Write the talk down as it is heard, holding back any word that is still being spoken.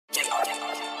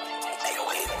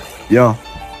Yo.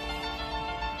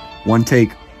 One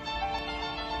take.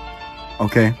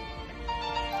 Okay.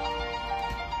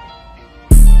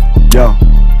 Yo.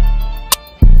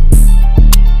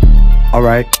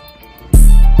 Alright.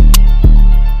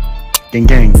 Gang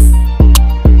gang.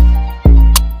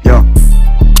 Yo.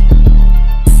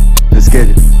 Let's get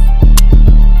it.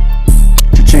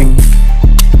 Cha-ching.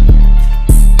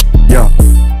 Yo.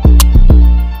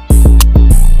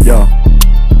 Yo.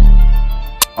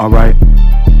 Alright.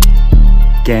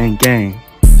 Gang gang.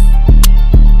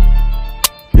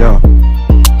 Yo.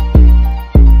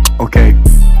 Okay.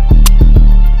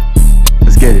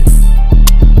 Let's get it.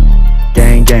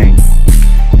 Gang gang.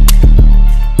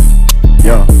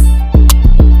 Yo.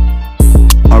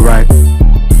 Alright.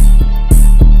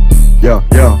 Yo,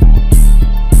 yo.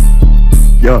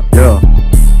 Yo, yo.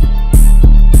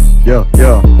 Yo,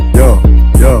 yo, yo,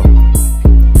 yo.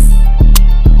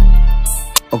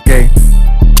 Okay.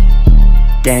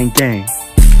 Gang gang.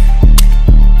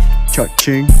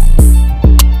 Cha-ching.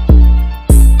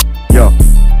 Yo.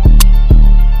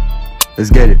 Let's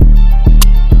get it.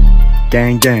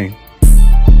 Gang gang.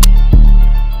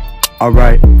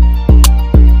 Alright.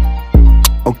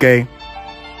 Okay.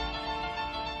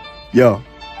 Yo.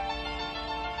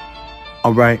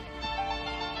 Alright.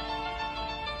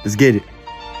 Let's get it.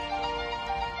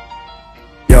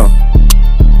 Yo.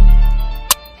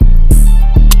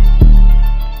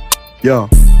 Yo.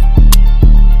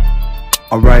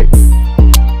 Alright.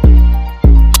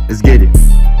 Let's get it.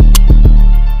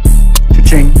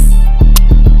 Cha-ching.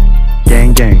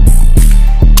 Gang gang.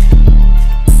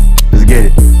 Let's get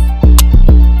it.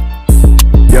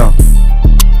 Yo.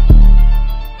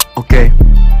 Okay.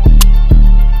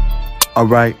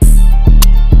 Alright.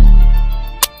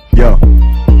 Yo.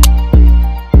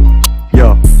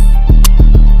 Yo.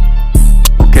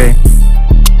 Okay.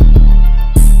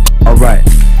 Alright.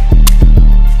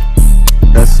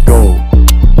 Let's go.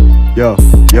 Yo,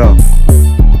 yo.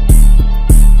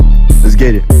 Let's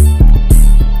get it.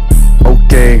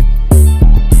 Okay.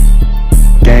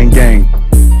 Gang gang.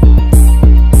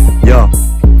 Yo.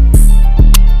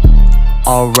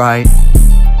 Alright.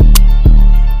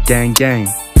 Gang gang.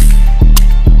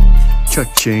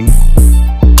 Cha-ching.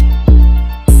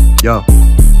 Yo.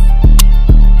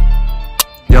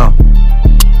 Yo.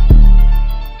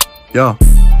 Yo.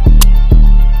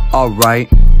 Alright.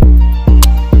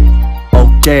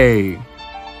 Okay.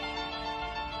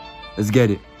 Let's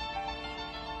get it.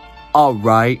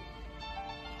 Alright.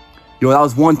 Yo, that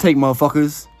was one take,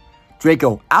 motherfuckers.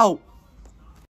 Drako out.